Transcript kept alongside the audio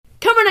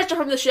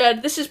Director from the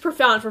Shed. This is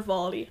Profound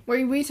Frivolity,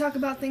 where we talk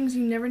about things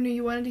you never knew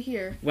you wanted to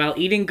hear. While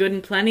eating good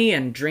and plenty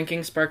and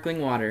drinking sparkling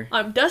water.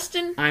 I'm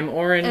Dustin. I'm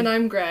Oren. And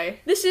I'm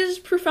Gray. This is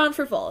Profound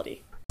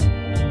Frivolity.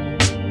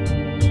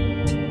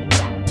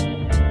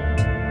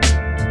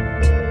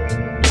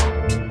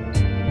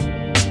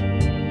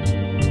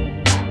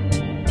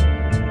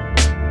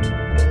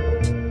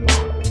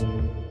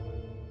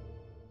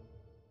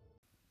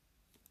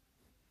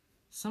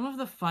 Some of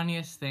the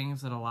funniest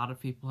things that a lot of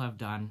people have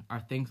done are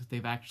things that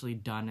they've actually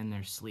done in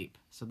their sleep.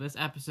 So this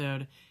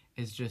episode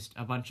is just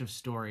a bunch of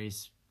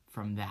stories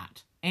from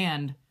that.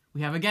 And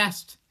we have a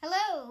guest.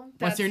 Hello.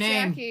 What's your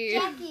name?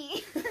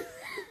 Jackie.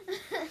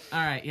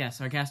 All right,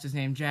 yes, our guest is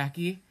named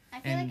Jackie.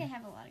 I feel like I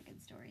have a lot of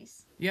good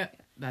stories.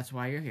 Yep, that's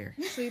why you're here.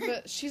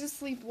 She's a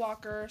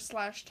sleepwalker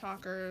 /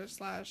 talker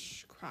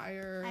 /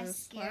 crier. I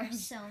scare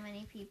so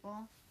many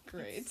people.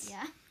 Great.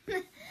 Yeah.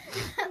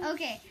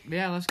 Okay.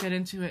 Yeah, let's get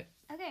into it.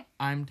 Okay.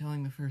 I'm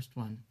telling the first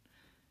one.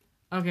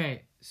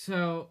 Okay,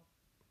 so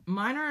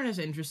mine aren't as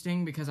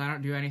interesting because I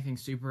don't do anything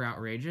super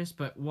outrageous,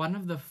 but one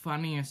of the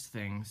funniest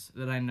things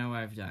that I know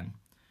I've done,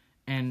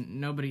 and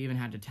nobody even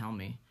had to tell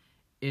me,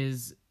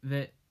 is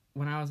that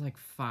when I was like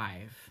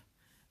 5,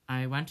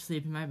 I went to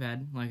sleep in my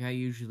bed like I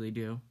usually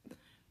do,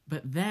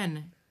 but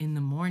then in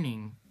the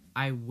morning,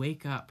 I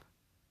wake up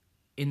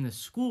in the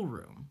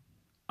schoolroom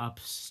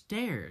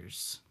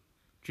upstairs,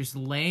 just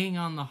laying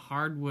on the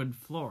hardwood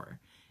floor.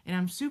 And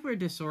I'm super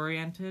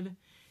disoriented,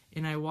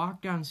 and I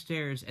walked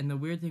downstairs, and the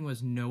weird thing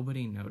was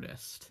nobody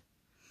noticed.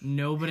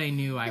 Nobody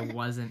knew I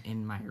wasn't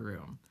in my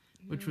room,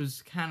 which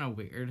was kind of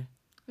weird.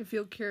 I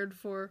feel cared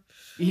for.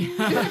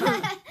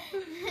 Yeah.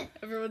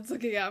 Everyone's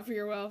looking out for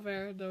your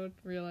welfare. No one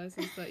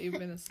realizes that you've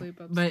been asleep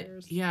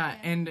upstairs. But, yeah,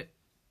 and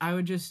I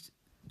would just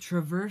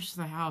traverse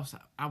the house.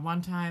 At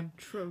one time...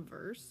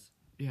 Traverse?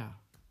 Yeah.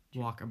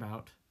 Walk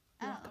about.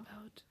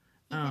 Walkabout.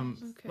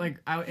 Okay.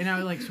 I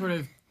would, like, sort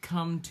of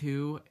come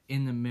to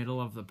in the middle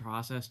of the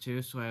process,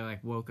 too. So I,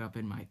 like, woke up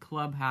in my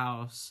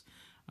clubhouse.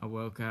 I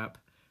woke up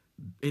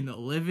in the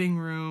living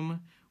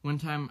room. One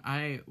time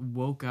I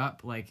woke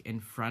up, like,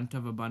 in front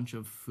of a bunch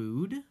of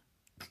food.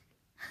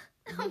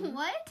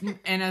 What?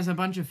 And as a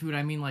bunch of food,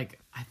 I mean, like,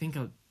 I think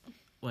a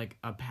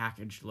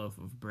packaged loaf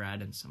of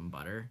bread and some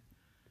butter.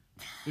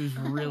 It was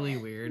really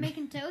weird.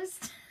 Making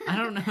toast? I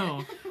don't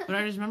know. But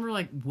I just remember,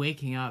 like,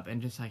 waking up and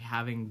just, like,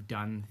 having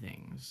done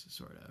things,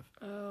 sort of.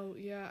 Oh,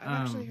 yeah.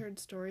 I've actually heard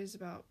stories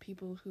about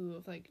people who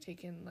have, like,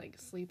 taken, like,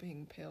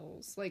 sleeping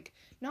pills. Like,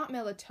 not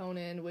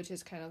melatonin, which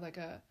is kind of like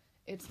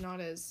it's not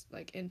as,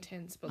 like,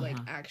 intense, but, like,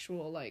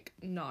 actual, like,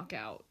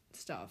 knockout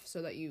stuff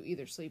so that you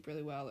either sleep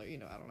really well or, I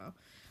don't know.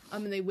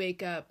 And they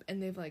wake up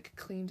and they've, like,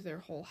 cleaned their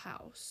whole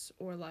house,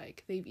 or,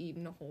 like, they've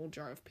eaten a whole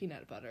jar of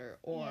peanut butter,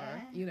 or,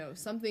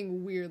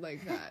 something weird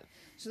like that.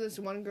 So this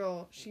one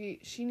girl, she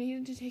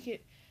needed to take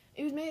it.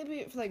 It was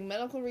maybe for, like,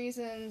 medical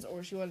reasons,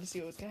 or she wanted to see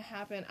what was going to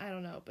happen. I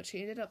don't know. But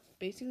she ended up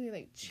basically,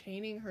 like,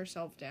 chaining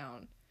herself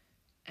down.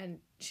 And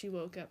she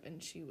woke up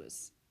and she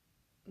was,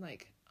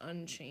 like,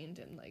 unchained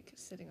and, like,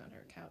 sitting on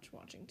her couch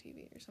watching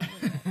TV or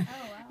something like that.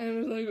 Oh, wow. And it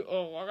was like,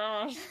 oh, my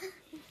gosh.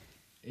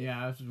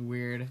 Yeah, this was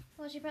weird.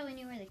 Well, she probably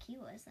knew where the key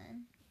was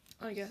then.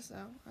 I guess so.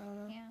 I don't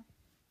know. Yeah.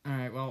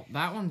 Alright, well,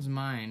 that one's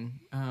mine.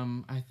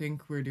 I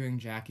think we're doing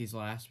Jackie's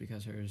last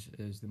because hers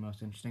is the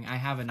most interesting. I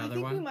have another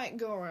one. I think we might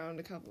go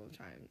around a couple of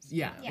times.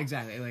 Yeah,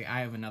 exactly. Like,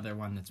 I have another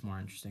one that's more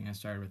interesting. I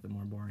started with the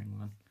more boring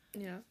one.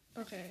 Yeah,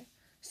 okay.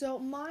 So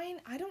mine,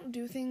 I don't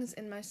do things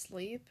in my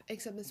sleep,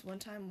 except this one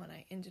time when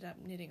I ended up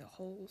knitting a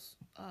whole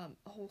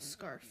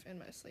scarf in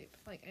my sleep.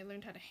 Like, I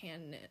learned how to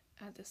hand knit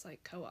at this,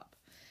 like, co-op.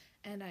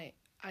 And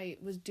I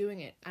was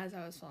doing it as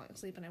I was falling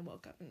asleep, and I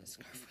woke up and the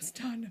scarf was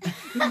done.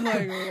 I'm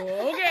like,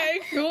 okay,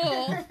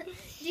 cool.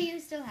 Do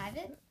you still have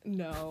it?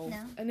 No.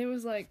 And it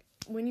was like,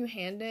 when you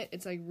hand knit,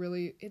 it's like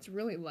it's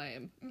really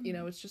lame.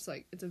 Mm-hmm. It's just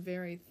like, it's a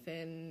very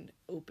thin,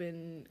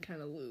 open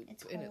kind of loop.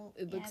 It's cool.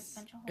 And it looks...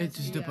 It's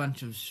just a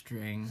bunch of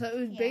string. So it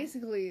was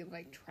basically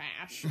like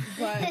trash,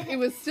 but it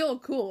was still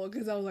cool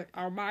because I was like,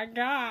 oh my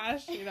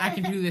gosh. I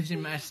can do this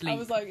in my sleep. I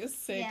was like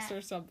 6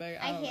 or something.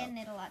 I hand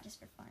knit a lot just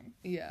for fun.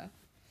 Yeah.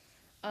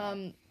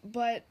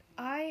 But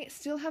I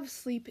still have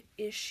sleep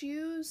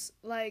issues.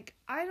 Like,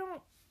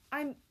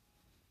 You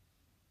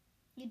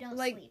don't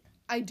like, sleep.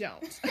 I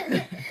don't.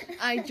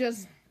 I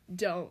just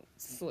don't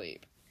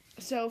sleep.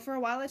 So for a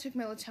while I took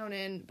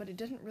melatonin, but it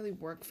didn't really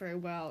work very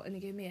well, and it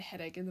gave me a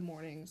headache in the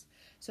mornings.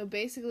 So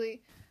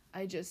basically,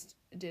 I just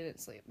didn't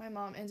sleep. My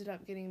mom ended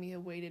up getting me a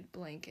weighted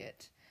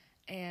blanket,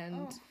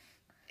 and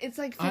it's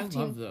like 15.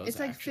 I love those, it's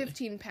like actually.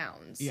 15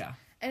 pounds. Yeah.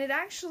 And it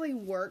actually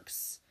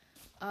works.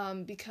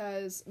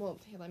 Because, well,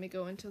 here, let me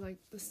go into, like,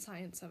 the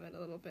science of it a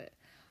little bit.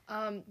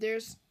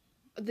 There's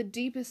the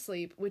deepest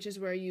sleep, which is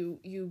where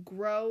you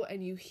grow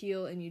and you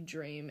heal and you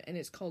dream, and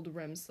it's called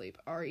REM sleep,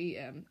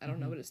 REM. I don't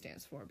know what it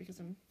stands for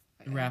because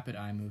Rapid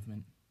eye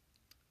movement.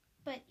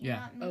 But you're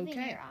not moving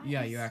your eyes.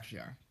 Yeah, you actually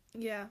are.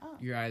 Yeah. Oh.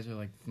 Your eyes are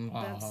like...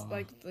 That's,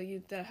 like,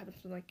 that happens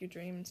when, like, you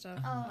dream and stuff.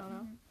 Oh. I don't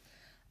know.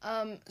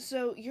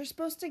 So you're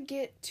supposed to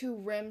get to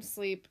REM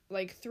sleep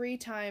like 3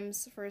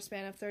 times for a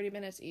span of 30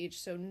 minutes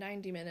each, so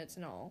 90 minutes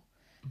in all.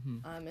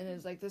 Mm-hmm. And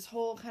it's like this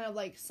whole kind of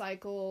like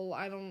cycle.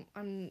 I don't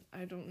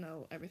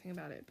know everything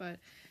about it, but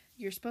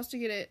you're supposed to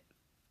get it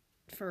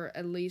for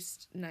at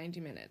least 90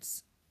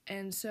 minutes.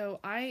 And so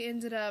I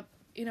ended up,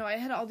 I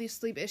had all these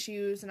sleep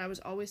issues and I was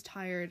always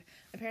tired.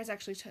 My parents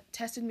actually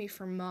tested me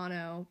for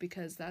mono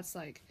because that's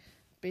like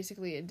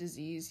basically a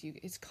disease.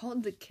 It's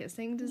called the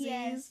kissing disease.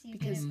 Yes,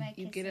 because get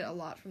you get it a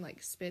lot from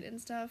like spit and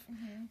stuff.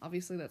 Mm-hmm.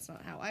 Obviously that's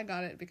not how I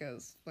got it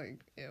because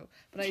like ew.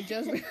 But I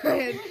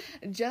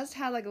just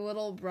had like a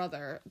little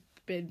brother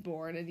been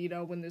born,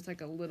 and when there's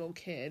like a little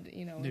kid,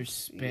 there's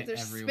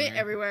spit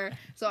everywhere.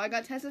 So I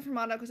got tested for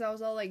mono because I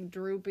was all like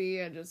droopy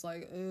and just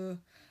like ugh,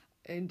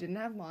 and didn't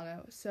have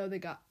mono. So they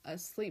got a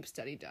sleep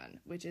study done,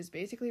 which is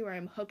basically where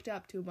I'm hooked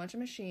up to a bunch of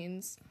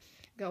machines,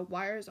 got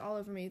wires all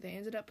over me. They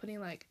ended up putting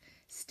like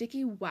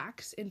sticky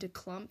wax into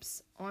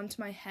clumps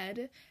onto my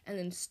head and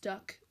then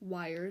stuck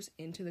wires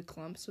into the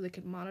clumps so they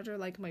could monitor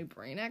like my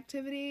brain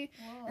activity.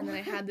 Whoa. And then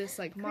I had this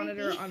like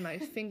monitor on my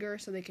finger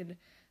so they could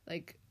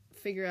like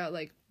figure out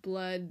like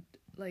blood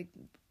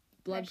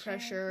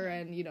pressure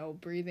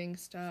and breathing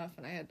stuff.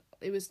 And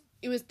it was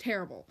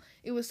terrible.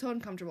 It was so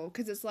uncomfortable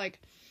because it's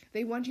like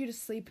they want you to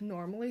sleep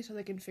normally so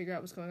they can figure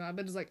out what's going on,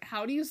 but it's like,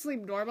 how do you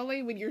sleep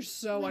normally when you're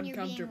so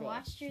uncomfortable? You're being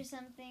watched or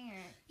something,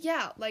 or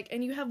yeah, like,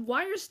 and you have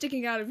wires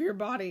sticking out of your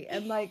body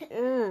and like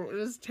ooh, it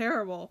was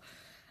terrible.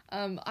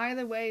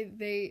 Either way,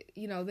 they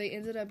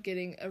ended up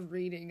getting a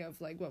reading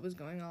of like what was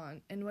going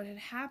on, and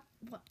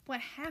what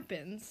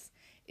happens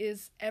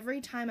is every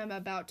time I'm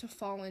about to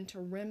fall into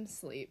REM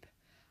sleep,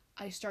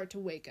 I start to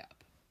wake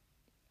up.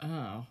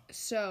 Oh.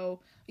 So,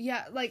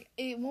 yeah, like,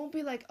 it won't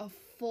be, like, a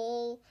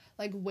full,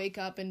 like, wake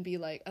up and be,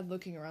 like,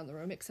 looking around the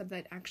room, except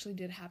that actually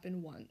did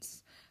happen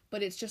once.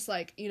 But it's just,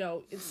 like,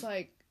 it's,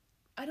 like,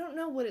 I don't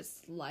know what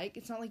it's like.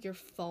 It's not like you're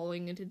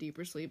falling into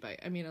deeper sleep.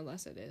 I mean,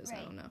 unless it is. Right.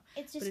 I don't know.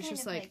 It's just but it's kind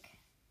just, of like,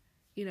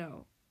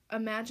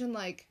 imagine,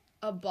 like,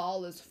 a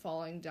ball is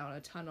falling down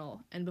a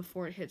tunnel, and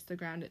before it hits the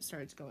ground, it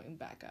starts going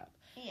back up.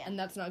 Yeah. And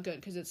that's not good,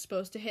 because it's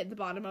supposed to hit the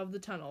bottom of the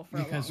tunnel for a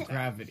long time. Because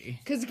gravity.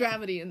 Because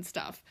gravity and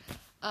stuff.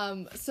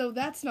 So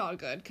that's not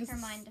good. Her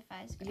mind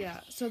defies gravity. Yeah,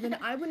 so then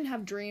I wouldn't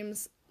have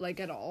dreams, like,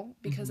 at all,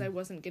 because I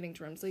wasn't getting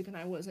to REM sleep, and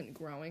I wasn't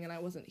growing, and I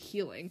wasn't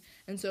healing.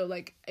 And so,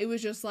 like, it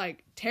was just,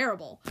 like,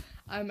 terrible.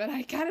 And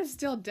I kind of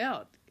still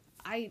don't.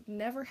 I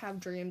never have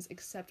dreams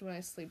except when I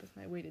sleep with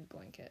my weighted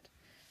blanket.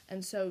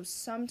 And so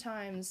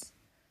sometimes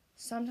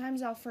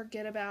I'll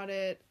forget about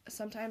it.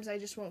 Sometimes I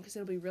just won't because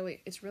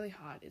it's really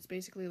hot. It's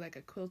basically like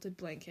a quilted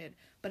blanket,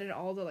 but in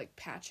all the like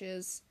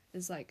patches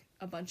is like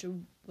a bunch of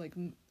like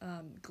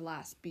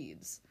glass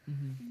beads.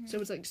 Mm-hmm. Mm-hmm. So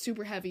it's like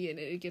super heavy and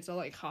it gets all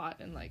like hot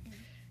and like,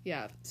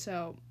 yeah.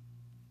 So,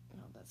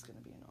 oh, that's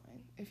gonna be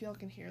annoying. If y'all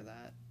can hear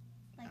that.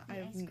 Like the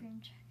ice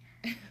cream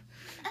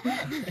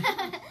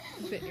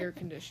truck. The air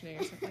conditioning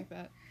or something like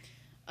that.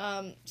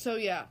 So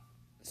yeah.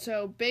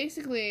 So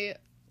basically,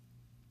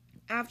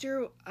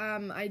 after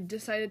I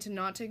decided to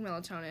not take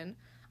melatonin,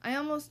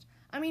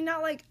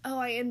 not like, oh,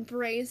 I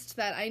embraced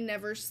that I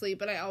never sleep,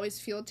 but I always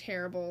feel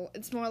terrible.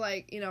 It's more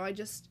like,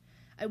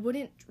 I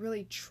wouldn't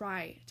really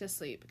try to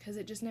sleep because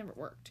it just never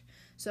worked.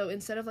 So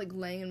instead of like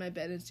laying in my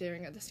bed and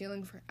staring at the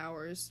ceiling for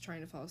hours trying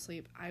to fall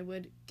asleep, I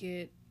would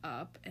get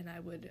up and I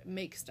would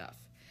make stuff.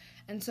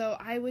 And so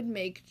I would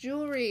make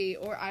jewelry,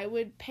 or I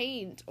would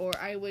paint, or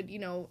I would,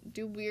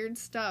 do weird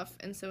stuff.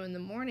 And so in the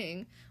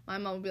morning, my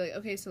mom would be like,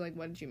 okay, so like,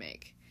 what did you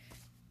make?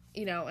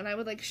 And I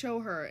would, like,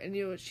 show her,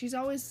 and, she's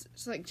always,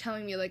 like,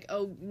 telling me, like,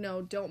 oh,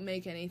 no, don't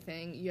make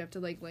anything, you have to,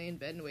 like, lay in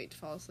bed and wait to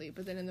fall asleep,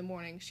 but then in the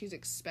morning, she's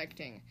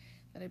expecting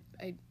that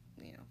I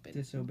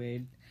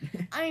disobeyed.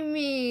 I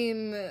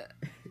mean...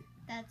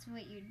 That's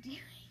what you're doing.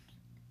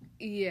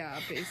 Yeah,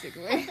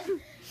 basically.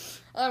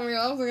 I mean,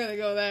 I wasn't gonna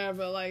go there,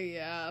 but, like,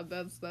 yeah,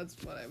 that's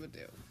what I would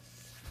do.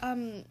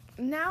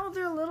 Now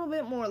they're a little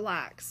bit more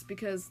lax,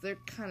 because they're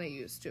kind of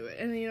used to it,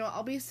 and,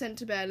 I'll be sent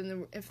to bed,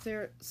 and if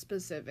they're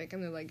specific,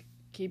 and they're, like,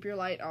 keep your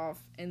light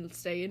off and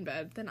stay in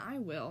bed, then I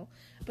will.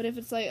 But if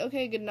it's like,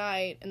 okay, good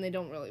night, and they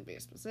don't really be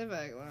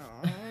specific,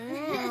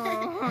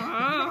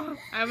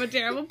 I'm a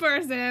terrible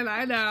person,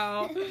 I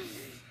know.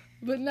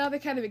 But now they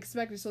kind of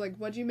expect it, so like,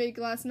 what'd you make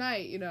last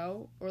night,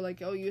 Or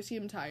like, oh, you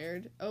seem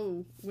tired.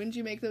 Oh, when'd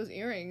you make those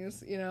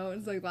earrings,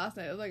 It's like, last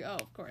night. I was like, oh,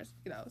 of course,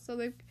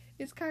 So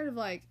it's kind of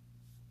like,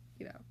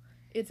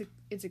 it's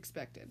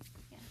expected.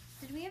 Yeah.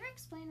 Did we ever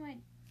explain why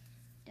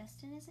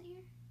Dustin isn't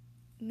here?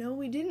 No,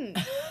 we didn't.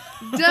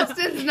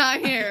 Dustin's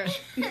not here.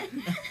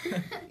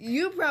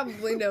 You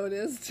probably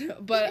noticed,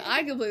 but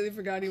I completely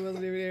forgot he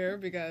wasn't even here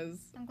because...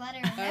 I'm glad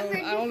I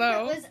remembered I don't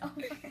know. It was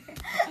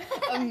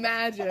over.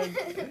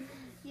 Imagine.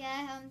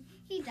 Yeah,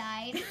 he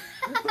died.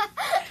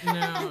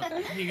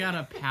 No, he got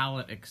a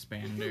palate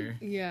expander.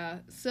 Yeah,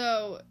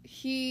 so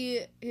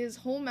his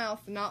whole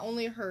mouth not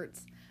only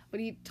hurts, but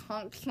he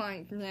talks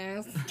like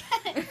this.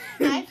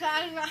 I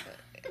found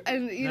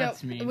And,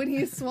 when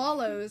he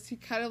swallows, he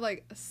kind of,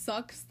 like,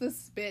 sucks the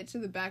spit to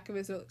the back of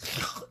his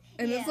throat.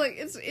 And Yeah. it's like,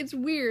 it's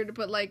weird,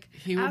 but like...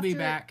 He will be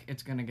back.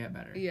 It's gonna get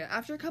better. Yeah,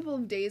 after a couple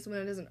of days when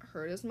it doesn't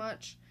hurt as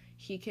much,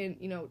 he can,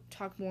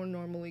 talk more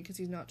normally because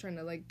he's not trying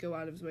to, like, go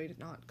out of his way to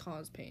not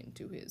cause pain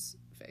to his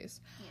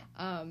face.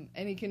 Yeah.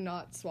 And he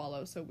cannot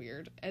swallow so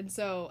weird. And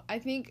so I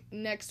think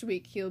next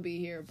week he'll be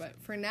here, but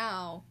for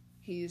now,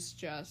 he's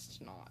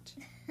just not.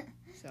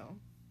 So.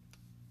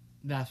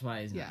 That's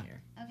why he's not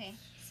here. Okay,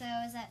 so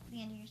is that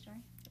the end of your story?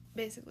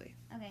 Basically.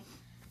 Okay.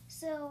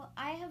 So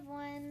I have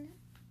one.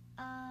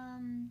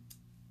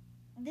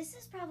 This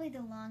is probably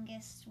the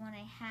longest one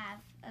I have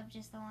of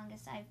just the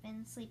longest I've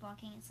been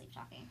sleepwalking and sleep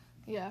talking.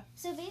 Yeah.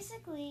 So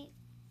basically,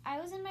 I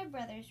was in my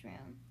brother's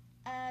room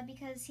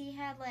because he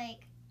had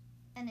like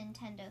a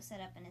Nintendo set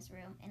up in his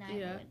room, and I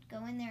would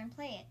go in there and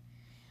play it.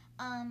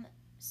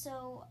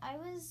 So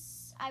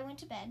I went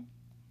to bed,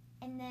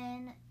 and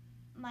then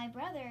my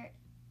brother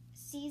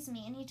sees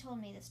me, and he told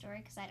me the story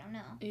because I don't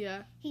know.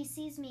 Yeah. He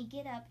sees me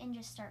get up and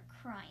just start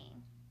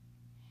crying.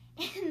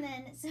 And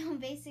then, so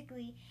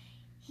basically,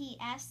 he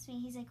asks me,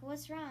 he's like,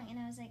 what's wrong? And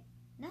I was like,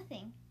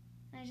 nothing.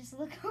 And I just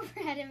look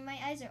over at him, my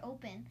eyes are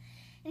open.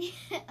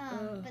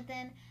 But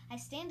then I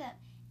stand up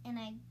and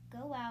I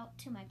go out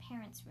to my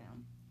parents'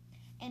 room.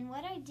 And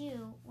what I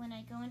do when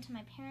I go into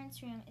my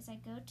parents' room is I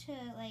go to,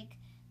 like,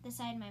 the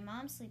side my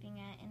mom's sleeping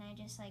at, and I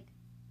just, like,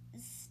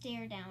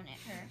 stare down at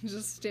her.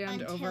 Just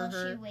stand over her.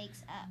 Until she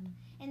wakes up.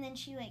 And then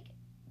she, like,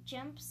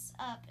 jumps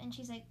up and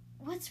she's like,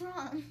 what's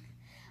wrong?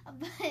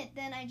 But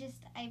then I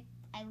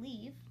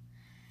leave.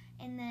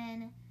 And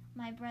then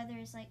my brother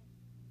is like,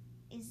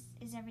 is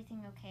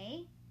everything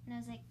okay? And I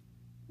was like,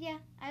 yeah,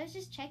 I was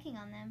just checking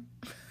on them.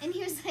 And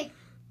he was like,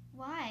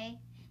 why?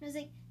 And I was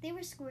like, they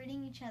were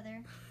squirting each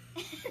other.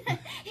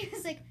 He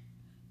was like,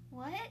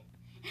 what?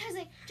 And I was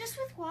like, just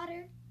with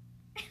water.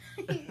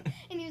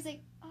 And he was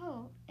like,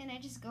 oh. And I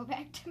just go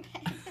back to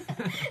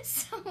bed.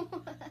 So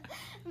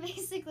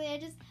basically I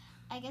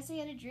guess I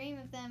had a dream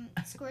of them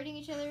squirting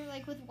each other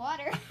like with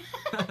water.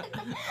 No.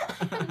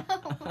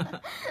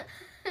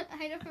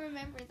 I don't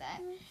remember that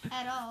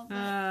at all.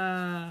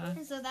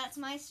 But, so that's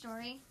my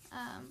story.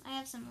 I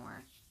have some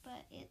more,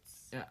 but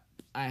it's... Yeah,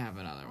 I have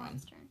another one.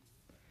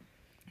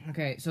 Turn.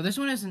 Okay, so this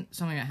one isn't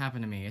something that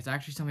happened to me. It's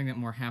actually something that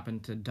more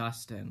happened to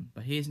Dustin,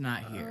 but he's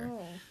not here.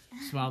 Oh.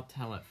 So I'll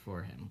tell it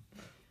for him.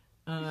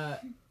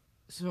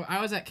 So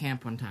I was at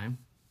camp one time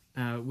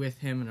with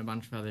him and a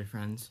bunch of other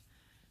friends,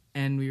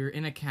 and we were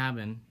in a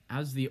cabin. I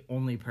was the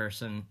only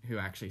person who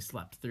actually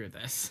slept through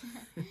this.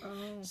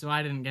 Oh. So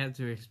I didn't get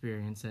to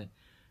experience it.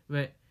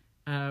 But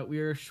we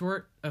were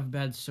short of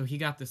beds, so he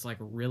got this, like,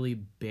 really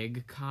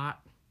big cot.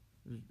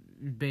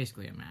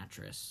 Basically a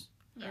mattress.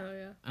 Yeah. Oh,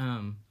 yeah.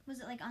 Was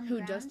it like on the Who,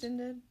 ground? Dustin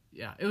did?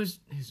 Yeah, it was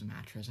a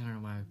mattress. I don't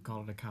know why I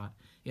called it a cot.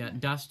 Yeah,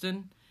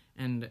 Dustin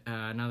and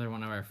another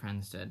one of our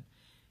friends did.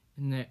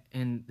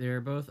 And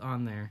they're both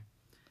on there.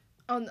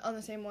 On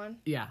the same one?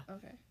 Yeah.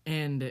 Okay.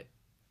 And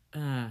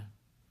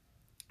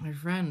my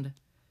friend,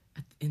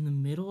 in the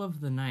middle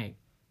of the night,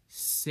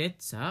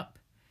 sits up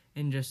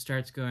and just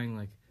starts going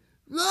like,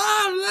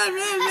 How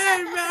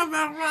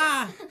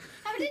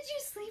did you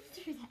sleep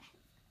through that?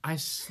 I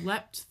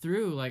slept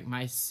through, like,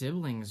 my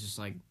siblings just,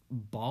 like,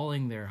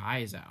 bawling their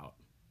eyes out.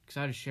 Because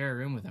I had to share a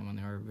room with them when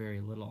they were very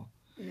little.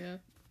 Yeah.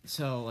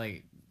 So,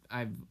 like,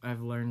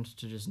 I've learned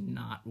to just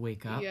not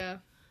wake up. Yeah.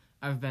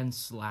 I've been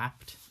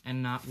slapped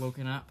and not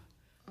woken up.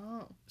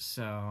 Oh.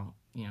 So,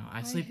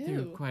 I By sleep who?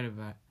 through quite a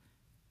bit.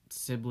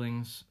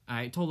 Siblings.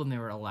 I told them they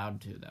were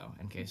allowed to, though,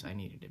 in case I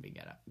needed to be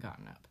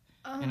gotten up.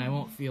 Oh. And I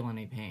won't feel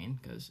any pain,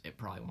 because it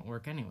probably won't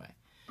work anyway.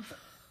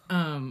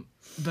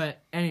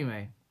 But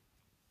anyway,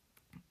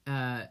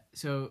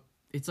 so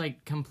it's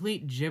like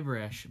complete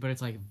gibberish, but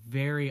it's like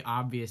very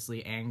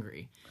obviously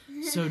angry.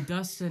 So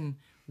Dustin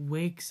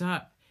wakes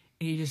up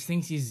and he just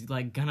thinks he's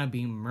like gonna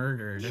be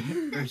murdered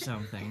or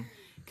something.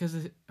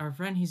 Because our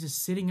friend, he's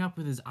just sitting up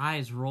with his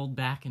eyes rolled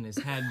back in his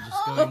head,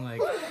 just going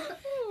like,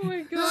 Oh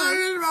my god.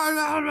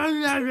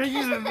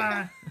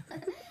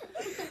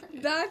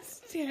 That's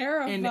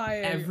terrifying.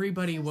 and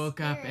everybody So woke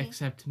up scary.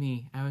 except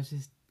me. I was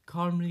just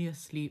calmly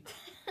asleep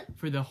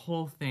for the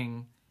whole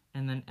thing.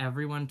 And then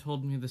everyone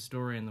told me the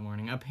story in the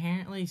morning.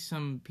 Apparently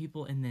some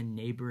people in the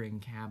neighboring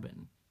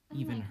cabin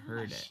even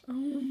heard it. Oh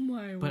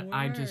my But word.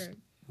 I just,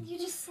 You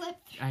just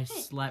slept through I it.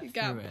 slept You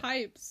through got it.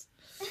 pipes.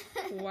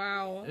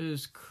 Wow. It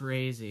was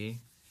crazy.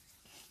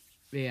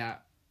 Yeah,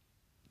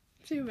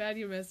 Too bad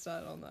you missed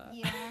out on that.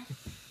 Yeah.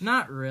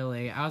 not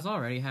really. I was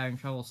already having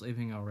trouble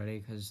sleeping already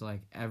because,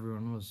 like,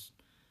 everyone was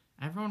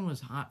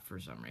hot for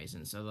some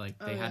reason. So, like,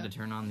 they had to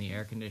turn on the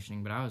air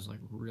conditioning, but I was, like,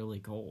 really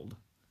cold.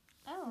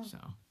 Oh. So,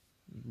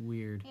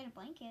 weird. You had a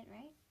blanket,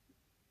 right?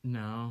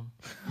 No.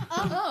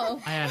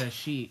 Oh. I had a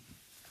sheet.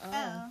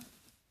 Oh.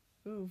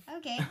 Oof.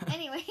 Okay.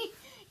 Anyway,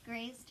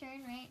 Gray's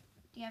turn, right?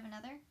 Do you have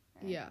another?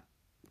 Or- Yeah.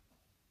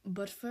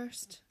 But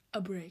first,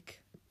 a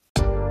break.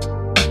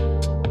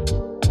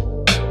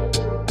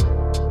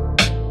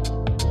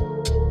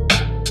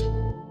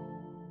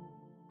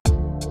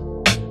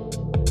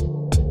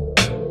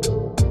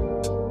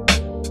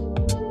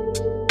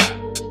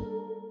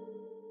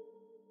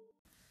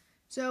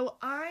 So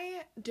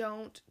I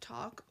don't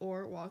talk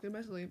or walk in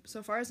my sleep,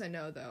 so far as I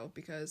know, though,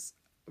 because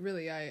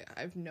really I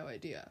have no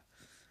idea.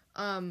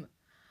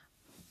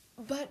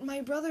 But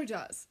my brother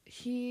does.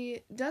 He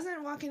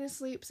doesn't walk in his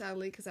sleep,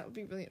 sadly, because that would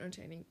be really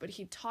entertaining, but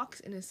he talks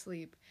in his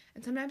sleep,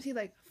 and sometimes he,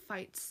 like,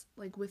 fights,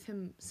 like, with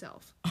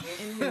himself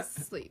in his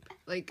sleep,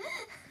 like,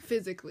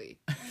 physically.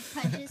 Like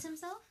punches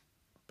himself?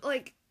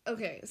 Like,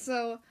 okay,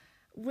 so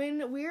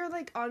when we're,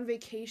 like, on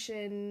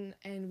vacation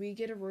and we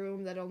get a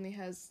room that only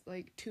has,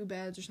 like, 2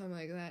 beds or something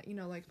like that, you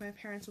know, like, my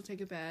parents will take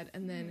a bed,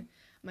 and then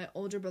my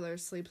older brother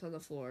sleeps on the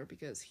floor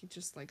because he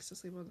just likes to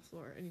sleep on the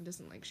floor, and he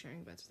doesn't like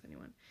sharing beds with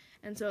anyone.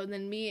 And so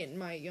then me and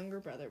my younger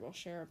brother will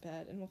share a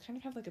bed, and we'll kind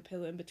of have, like, a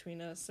pillow in between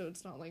us, so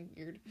it's not, like,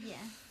 weird. Yeah.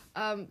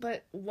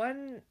 But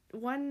one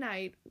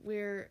night,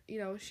 we're, you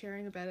know,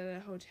 sharing a bed at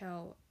a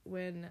hotel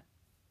when,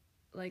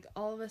 like,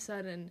 all of a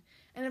sudden,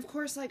 and of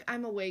course, like,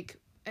 I'm awake,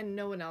 and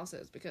no one else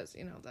is, because,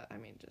 you know, that, I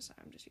mean,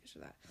 I'm just used to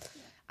that. Yeah.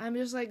 I'm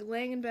just, like,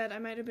 laying in bed, I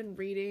might have been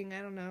reading,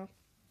 I don't know.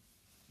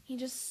 He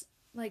just,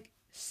 like,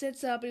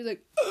 sits up, and he's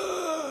like,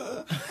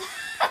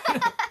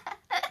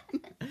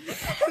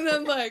 and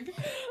I'm like,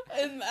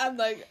 and I'm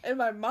like, in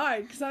my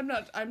mind, because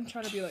I'm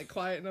trying to be, like,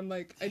 quiet, and I'm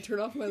like, I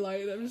turn off my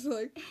light, and I'm just,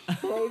 like,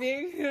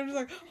 floating, and I'm just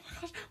like, oh my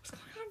gosh, what's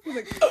going on? He's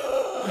like,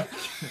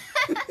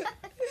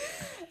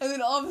 and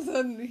then all of a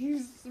sudden,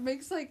 he's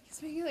making,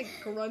 like,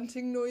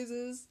 grunting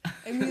noises,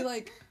 and he,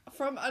 like,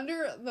 from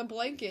under the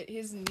blanket,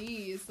 his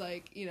knee is,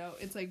 like, you know,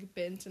 it's, like,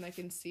 bent, and I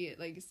can see it,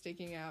 like,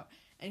 sticking out,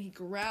 and he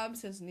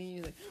grabs his knee,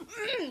 he's like,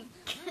 and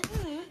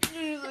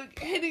he's, like,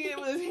 hitting it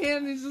with his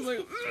hand, and he's just,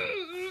 like,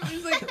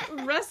 he's,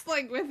 like,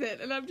 wrestling with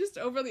it, and I'm just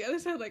over the other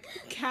side, like,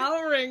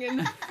 cowering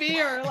in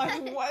fear,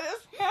 like, what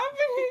is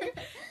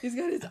happening? He's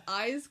got his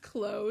eyes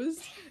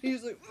closed,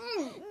 he's like,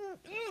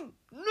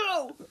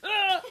 no,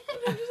 and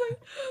I'm just like,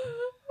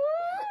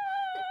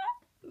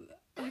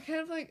 I kind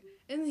of, like,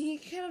 and he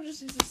kind of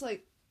just, he's just,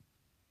 like,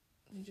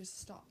 and he just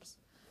stops,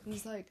 and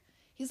he's like,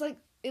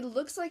 it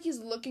looks like he's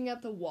looking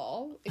at the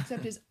wall,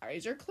 except his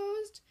eyes are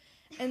closed,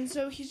 and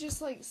so he's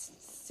just, like,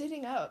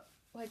 sitting up,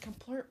 like,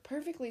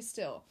 perfectly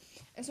still,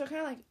 and so I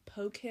kind of, like,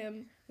 poke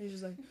him, and he's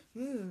just like,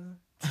 and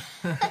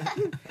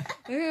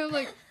I,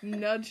 like,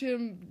 nudge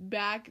him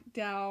back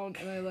down,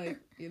 and I, like,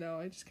 you know,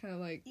 I just kind of,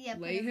 like,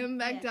 lay him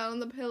back down on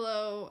the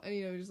pillow, and,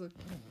 you know, just, like,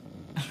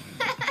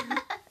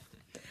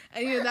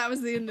 and, you know, that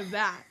was the end of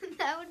that.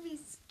 That would be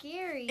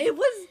scary. It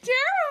was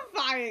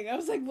terrifying. I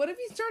was like, what if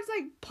he starts,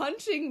 like,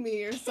 punching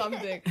me or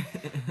something?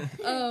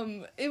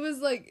 It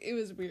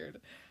was weird.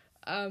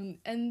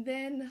 And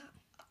then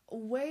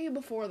way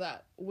before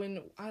that,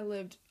 when I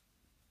lived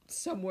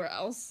somewhere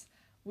else,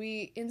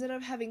 we ended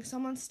up having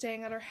someone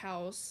staying at our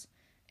house,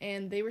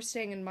 and they were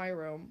staying in my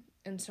room,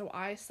 and so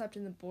I slept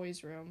in the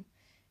boys' room,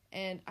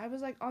 and I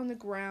was, like, on the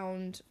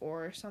ground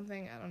or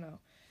something, I don't know.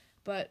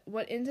 But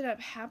what ended up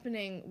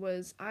happening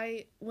was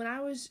when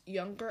I was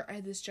younger, I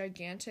had this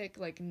gigantic,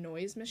 like,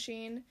 noise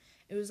machine.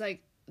 It was,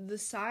 like, the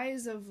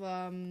size of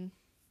a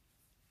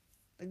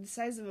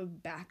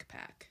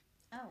backpack.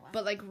 Oh, wow.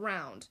 But, like,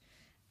 round.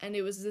 And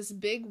it was this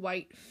big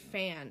white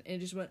fan, and it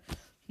just went,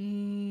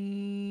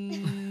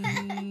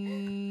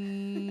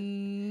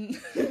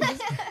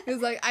 it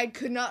was, like, I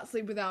could not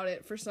sleep without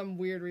it for some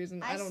weird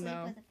reason. I don't know.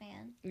 I sleep with a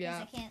fan. Yeah.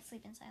 Because I can't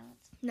sleep in silence.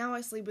 Now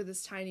I sleep with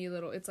this tiny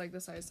little, it's like the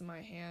size of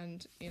my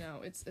hand, you know,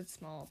 it's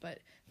small, but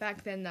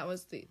back then it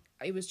was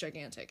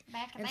gigantic.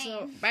 Back in the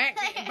day.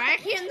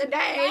 Back in the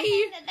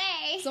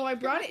day. So I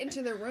brought it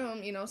into the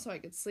room, you know, so I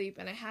could sleep,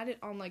 and I had it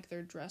on, like,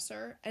 their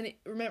dresser, and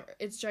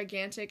it's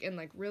gigantic and,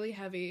 like, really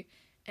heavy,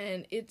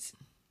 and it's,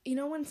 you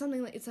know, when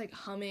something, like, it's, like,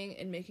 humming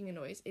and making a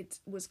noise, it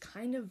was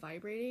kind of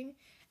vibrating,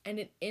 and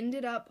it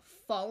ended up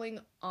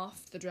falling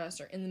off the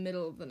dresser in the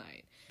middle of the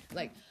night,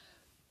 like,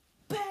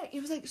 bang!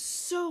 It was, like,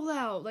 so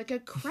loud, like a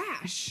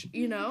crash,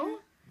 you know?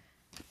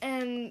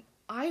 And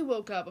I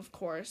woke up, of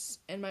course,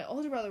 and my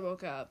older brother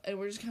woke up, and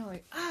we're just kind of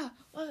like,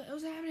 what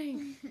was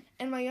happening?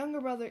 And my younger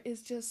brother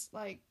is just,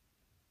 like,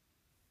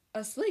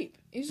 asleep.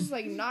 He's just,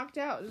 like, knocked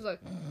out. Just,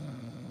 like,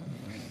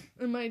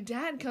 and my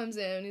dad comes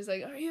in, and he's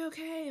like, are you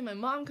okay? And my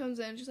mom comes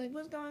in, she's like,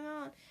 what's going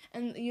on?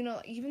 And, you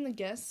know, even the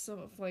guests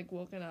have, like,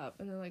 woken up,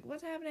 and they're like,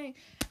 what's happening?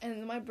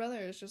 And my brother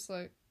is just,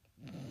 like,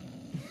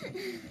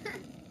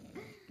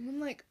 and I'm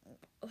like,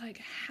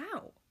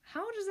 how?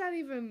 How does that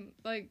even,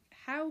 like,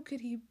 how could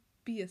he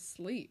be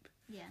asleep?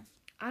 Yeah.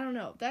 I don't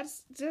know.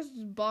 That's just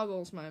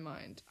boggles my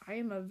mind. I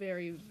am a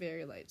very,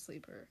 very light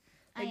sleeper.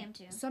 Like, I am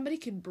too. Somebody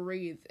could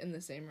breathe in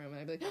the same room,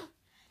 and I'd be like,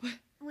 what?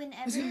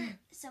 Whenever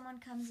someone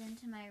comes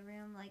into my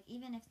room, like,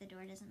 even if the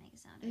door doesn't make a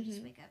sound, I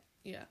just wake up.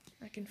 Yeah,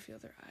 I can feel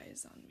their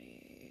eyes on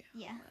me.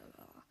 Yeah.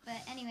 But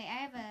anyway, I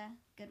have a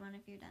good one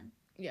if you're done.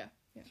 Yeah.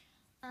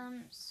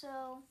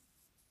 So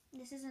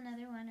this is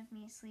another one of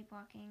me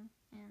sleepwalking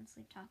and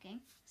sleep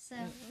talking. So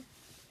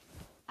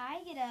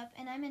I get up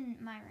and I'm in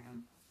my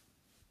room,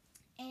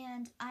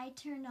 and I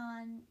turned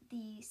on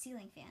the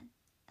ceiling fan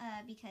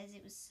because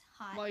it was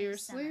hot. While you were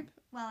asleep?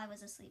 While I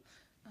was asleep.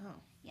 Oh.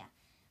 Yeah.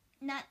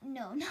 No,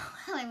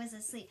 while I was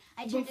asleep.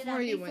 I turned it on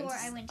before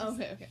I went to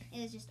sleep. Okay.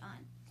 It was just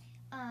on.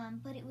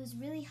 but it was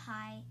really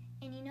high.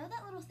 And you know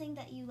that little thing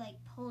that you like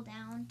pull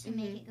down to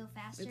make it go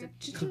faster?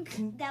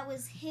 That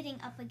was hitting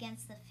up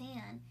against the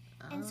fan.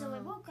 And so I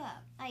woke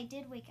up. I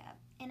did wake up.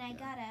 And I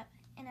got up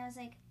and I was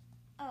like,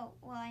 oh,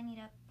 well, I need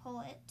to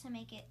pull it to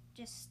make it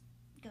just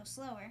go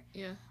slower.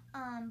 Yeah.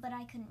 But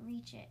I couldn't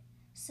reach it.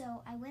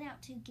 So I went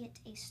out to get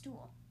a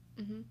stool.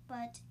 Mm-hmm.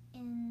 But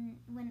in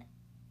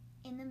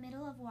the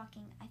middle of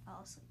walking, I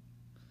fell asleep.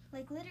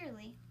 Like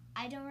literally,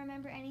 I don't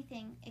remember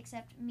anything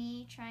except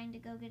me trying to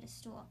go get a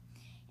stool.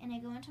 And I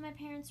go into my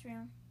parents'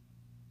 room,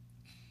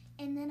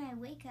 and then I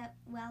wake up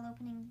while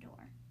opening the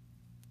door.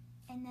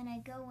 And then I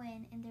go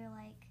in, and they're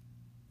like,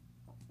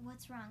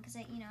 what's wrong? Because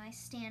I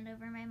stand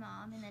over my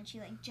mom, and then she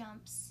like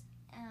jumps.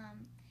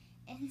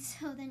 And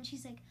so then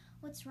she's like,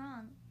 what's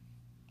wrong?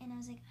 And I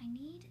was like, I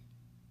need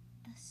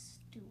the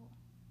stool.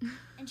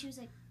 And she was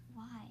like,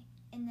 why?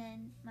 And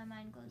then my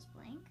mind goes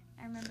blank.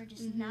 I remember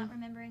just not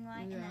remembering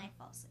why, and then I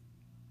fall asleep.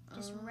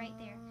 Just right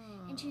there.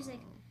 And she's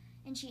like,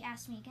 and she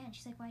asked me again,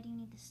 she's like, why do you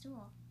need the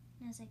stool?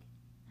 And I was like,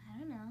 I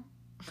don't know.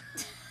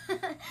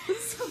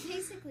 So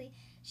basically,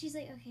 she's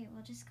like, okay,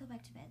 well, just go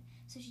back to bed.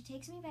 So she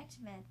takes me back to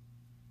bed.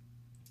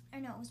 Or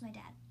no, it was my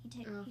dad.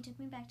 He took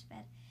me back to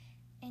bed.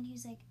 And he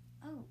was like,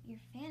 oh, your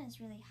fan is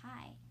really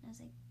high. And I was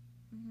like,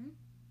 and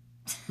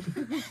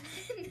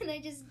then I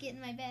just get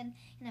in my bed,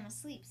 and I'm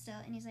asleep still.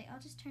 And he's like,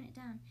 I'll just turn it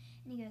down.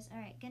 And he goes, all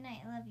right, good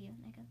night, I love you.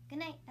 And I go, good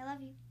night, I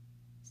love you.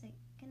 He's like,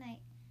 good night.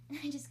 And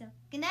I just go,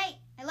 good night,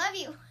 I love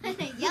you. And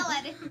I yell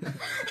at him.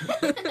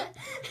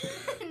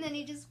 And then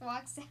he just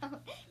walks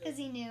out because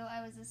he knew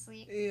I was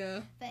asleep. Yeah.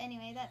 But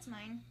anyway, that's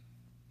mine.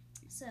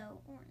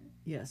 So, Oren.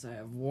 Yes, I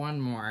have one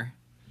more.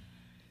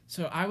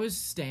 So I was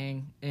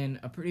staying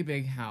in a pretty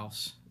big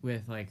house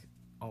with, like,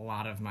 a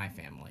lot of my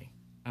family.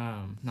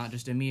 Not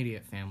just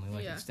immediate family,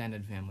 like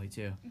extended family,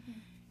 too. Mm-hmm.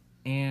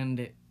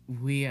 And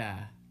we,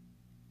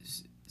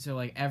 so,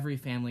 like, every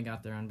family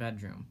got their own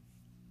bedroom.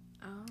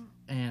 Oh.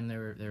 And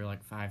there were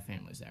like 5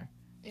 families there.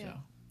 Yeah.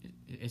 So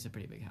it's a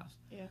pretty big house.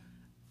 Yeah.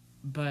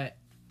 But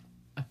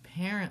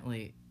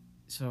apparently,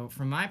 so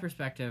from my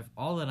perspective,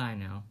 all that I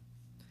know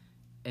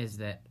is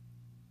that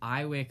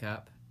I wake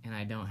up and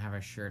I don't have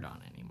a shirt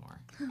on anymore.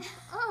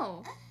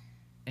 Oh.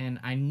 And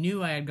I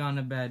knew I had gone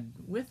to bed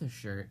with a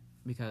shirt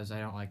because I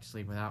don't like to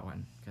sleep without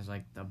one. Because,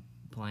 like, the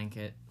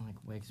blanket, like,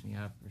 wakes me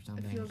up or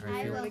something. Or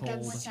I feel woke up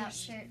cold. without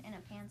shirt and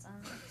a pants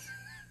on.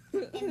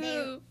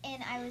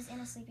 And I was in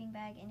a sleeping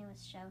bag, and it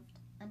was shoved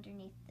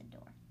underneath the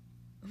door.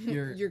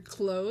 Your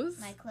clothes?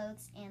 My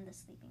clothes and the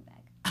sleeping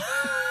bag.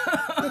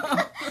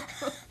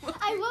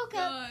 I woke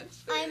up,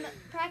 I'm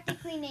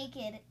practically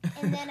naked,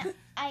 and then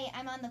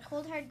I'm on the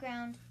cold hard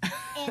ground,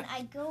 and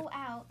I go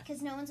out,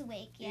 because no one's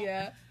awake yet.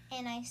 Yeah.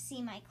 And I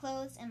see my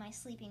clothes and my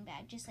sleeping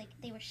bag, just like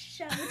they were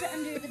shoved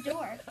under the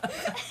door.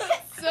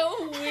 So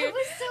weird. It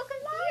was so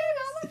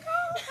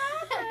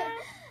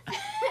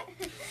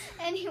confusing.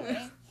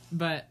 Anyway.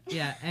 But,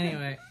 yeah,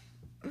 anyway.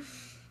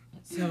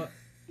 So,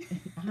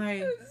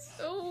 It's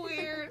so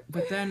weird.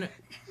 But then,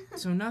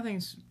 so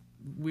nothing's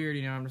weird,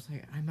 I'm just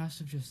like, I must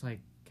have just, like,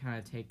 kind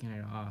of taken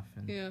it off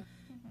and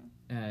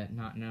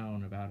not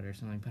known about it or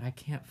something. But I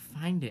can't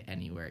find it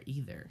anywhere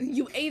either.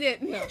 You ate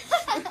it. No.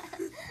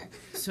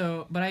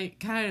 So, but I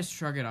kind of just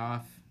shrug it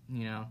off,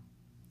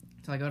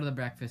 So I go to the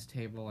breakfast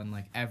table and,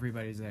 like,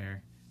 everybody's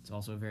there. It's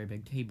also a very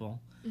big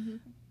table. Mm-hmm.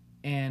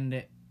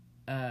 And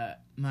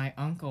my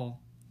uncle,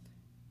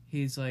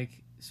 he's like,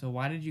 so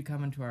why did you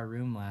come into our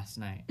room last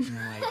night? And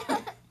I'm like,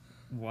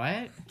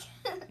 what?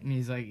 And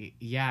he's like,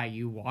 yeah,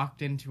 you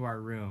walked into our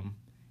room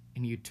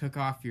and you took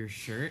off your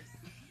shirt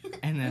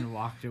and then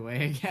walked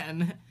away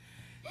again.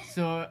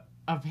 So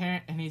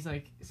apparently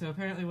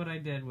what I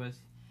did was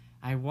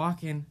I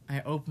walk in,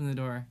 I open the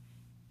door,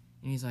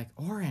 and he's like,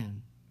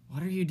 Oren,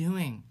 what are you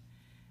doing?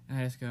 And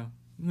I just go,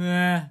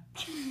 meh.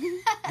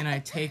 And I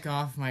take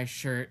off my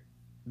shirt,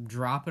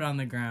 drop it on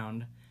the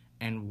ground,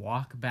 and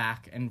walk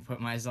back and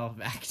put myself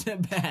back to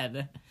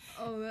bed.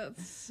 Oh,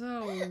 that's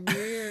so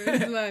weird.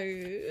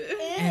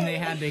 And they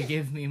had to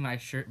give me my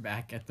shirt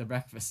back at the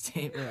breakfast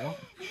table.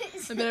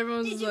 I bet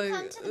everyone's Did you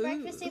come to the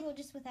breakfast table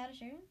just without a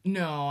shirt?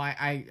 No,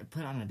 I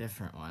put on a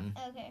different one.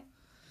 Okay.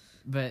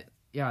 But,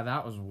 yeah,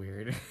 that was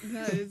weird.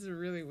 That is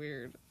really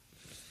weird.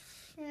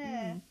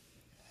 Yeah.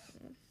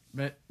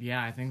 But,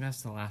 yeah, I think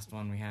that's the last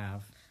one we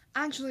have.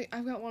 Actually,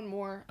 I've got one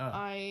more.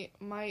 Oh.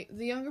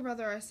 The younger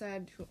brother I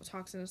said who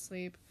talks in his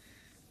sleep.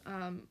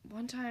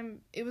 One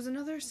time it was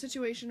another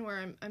situation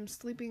where I'm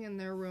sleeping in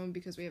their room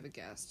because we have a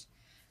guest,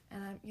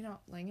 and I'm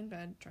laying in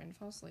bed trying to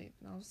fall asleep,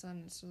 and all of a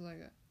sudden it's just like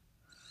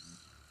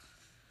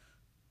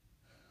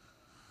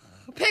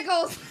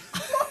pickles.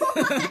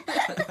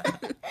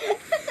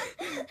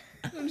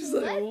 I'm just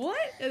like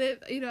what? And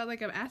it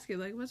like I'm asking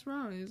like what's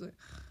wrong? And he's like,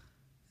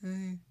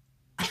 hey.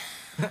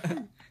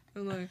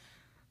 I'm like,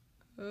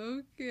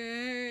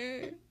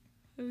 okay.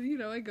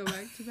 And, I go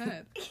back to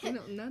bed.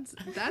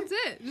 That's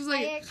it. Just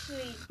like,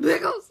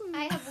 pickles.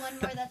 I have one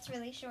more that's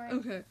really short.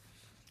 Okay.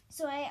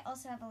 So I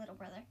also have a little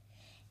brother.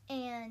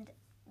 And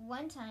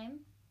one time,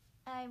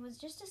 I was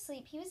just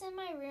asleep. He was in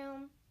my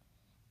room,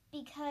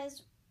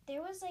 because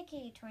there was like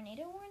a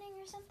tornado warning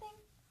or something.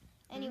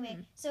 Anyway,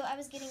 so I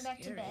was getting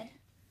back to bed,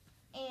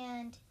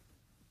 and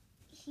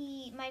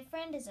my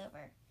friend is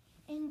over,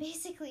 and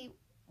basically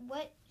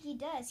what he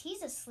does,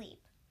 he's asleep.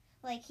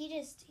 Like, he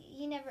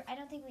never, I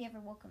don't think we ever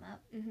woke him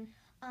up.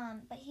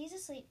 But he's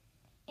asleep,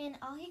 and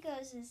all he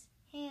goes is,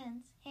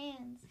 hands,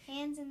 hands,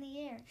 hands in the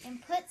air,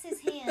 and puts his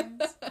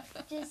hands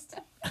just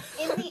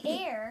in the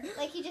air.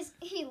 Like,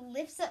 he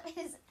lifts up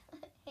his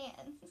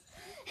hands.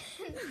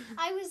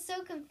 I was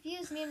so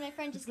confused. Me and my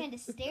friend just kind of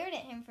stared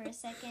at him for a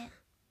second.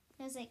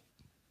 I was like,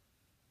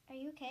 are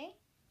you okay?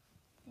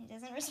 And he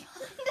doesn't respond.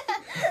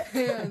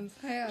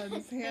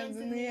 hands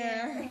in the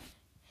air.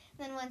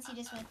 Then once he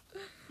just went,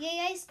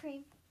 yay, ice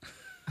cream.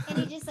 And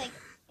he just, like,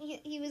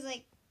 he was,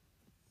 like,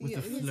 with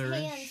a his flourish.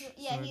 hands,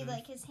 he,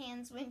 like, his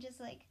hands went just,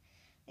 like,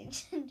 they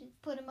just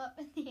put him up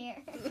in the air.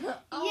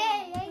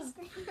 Yay, ice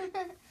cream.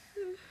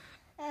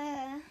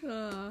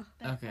 But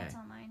Okay. that's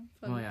all mine.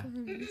 Oh, yeah.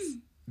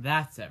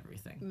 That's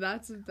everything.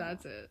 That's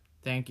it.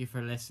 Thank you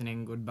for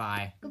listening.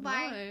 Goodbye.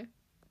 Goodbye. Bye.